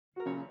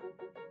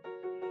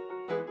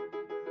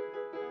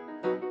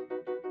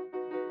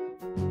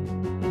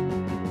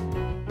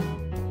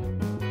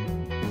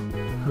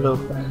Hello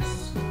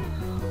friends,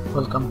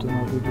 welcome to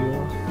my video.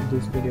 In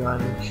this video I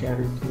will share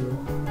with you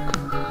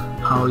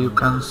how you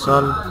can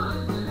solve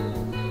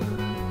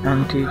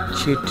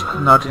anti-cheat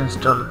not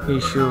install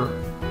issue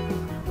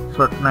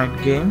Fortnite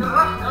game.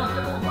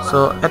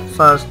 So at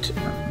first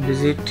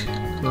visit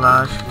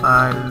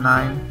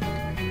 /file9.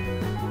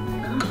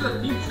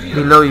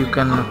 Below you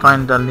can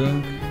find the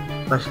link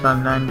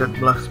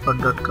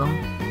 /file9.blogspot.com.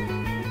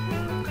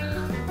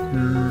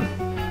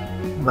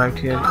 Right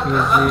here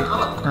easy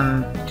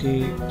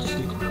anti-cheat.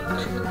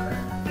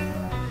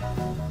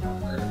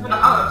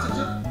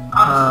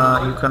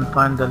 You can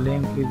find the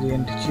link easy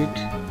anti-cheat.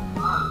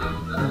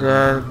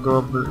 There,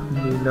 go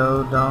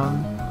below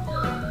down,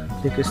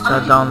 click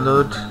start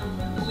download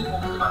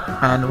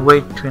and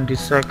wait 20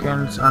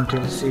 seconds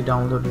until you see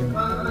download link.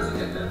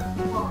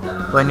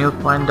 When you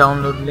find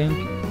download link,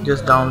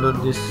 just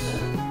download this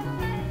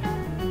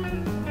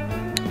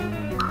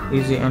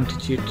easy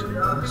anti-cheat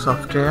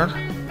software.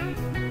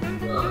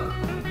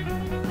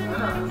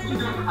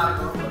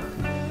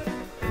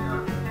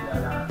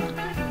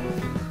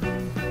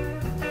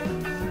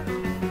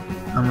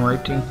 I'm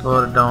waiting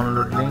for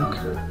download link.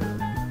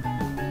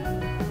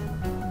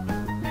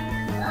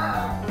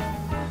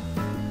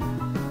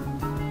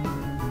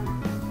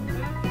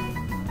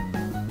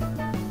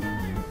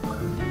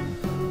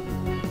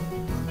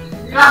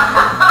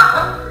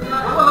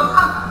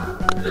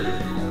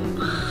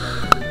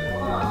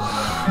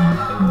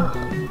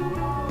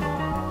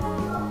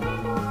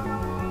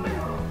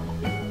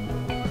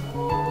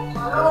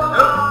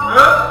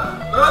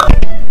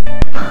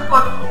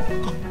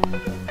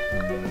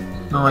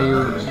 Now you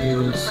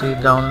will see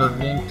download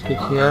link. Click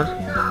here.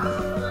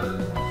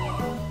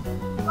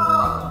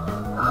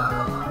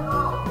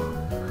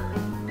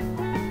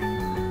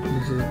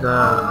 This is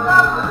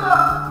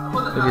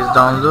it is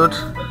download.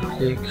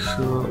 Click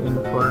show in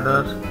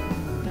folder,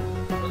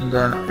 and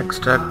then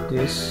extract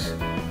this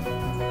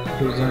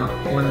using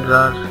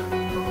WinRAR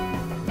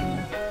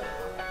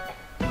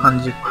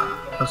unzip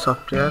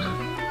software.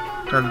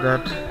 After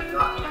that,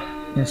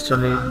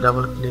 install it.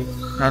 Double click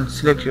and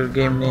select your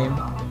game name.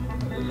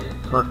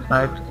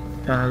 Fortnite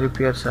and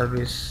repair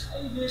service.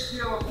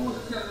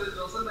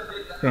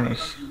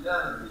 Finish.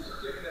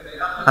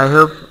 I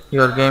hope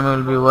your game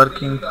will be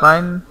working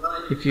fine.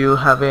 If you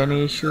have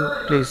any issue,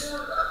 please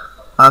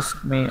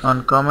ask me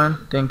on comment.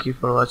 Thank you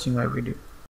for watching my video.